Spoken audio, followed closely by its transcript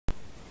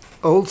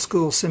old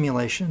school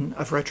simulation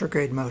of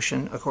retrograde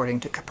motion according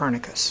to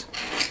Copernicus.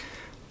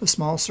 The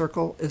small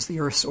circle is the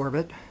Earth's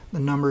orbit. The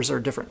numbers are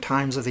different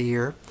times of the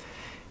year.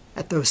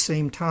 At those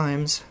same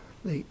times,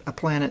 a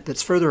planet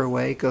that's further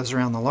away goes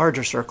around the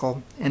larger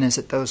circle and is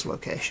at those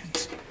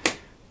locations.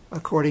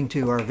 According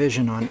to our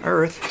vision on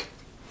Earth,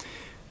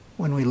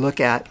 when we look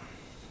at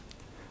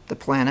the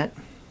planet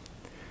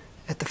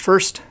at the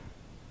first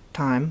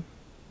time,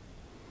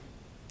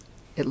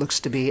 it looks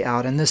to be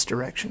out in this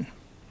direction.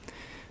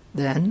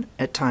 Then,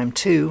 at time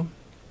 2,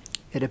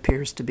 it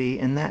appears to be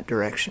in that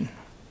direction.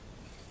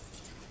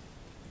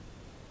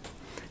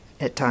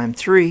 At time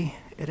 3,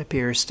 it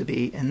appears to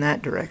be in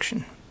that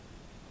direction.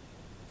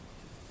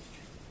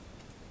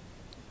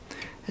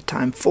 At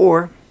time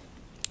 4,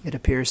 it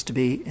appears to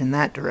be in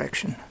that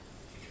direction.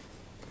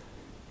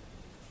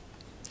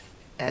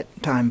 At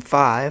time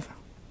 5,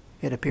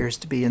 it appears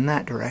to be in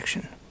that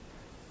direction.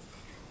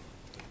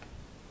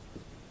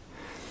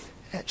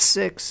 At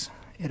 6,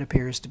 it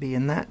appears to be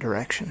in that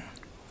direction.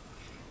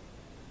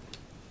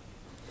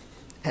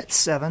 At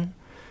 7,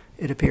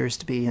 it appears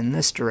to be in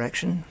this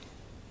direction.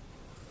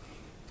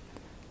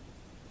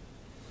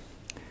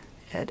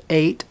 At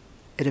 8,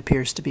 it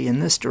appears to be in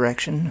this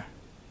direction.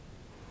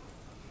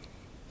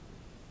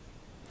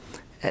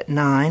 At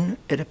 9,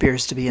 it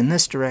appears to be in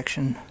this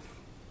direction.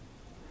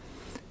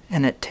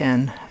 And at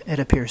 10, it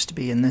appears to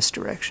be in this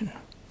direction.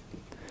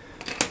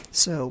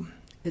 So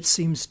it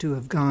seems to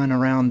have gone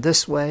around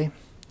this way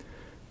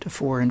to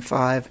 4 and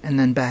 5, and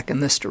then back in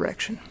this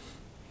direction.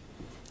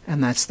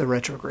 And that's the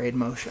retrograde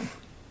motion.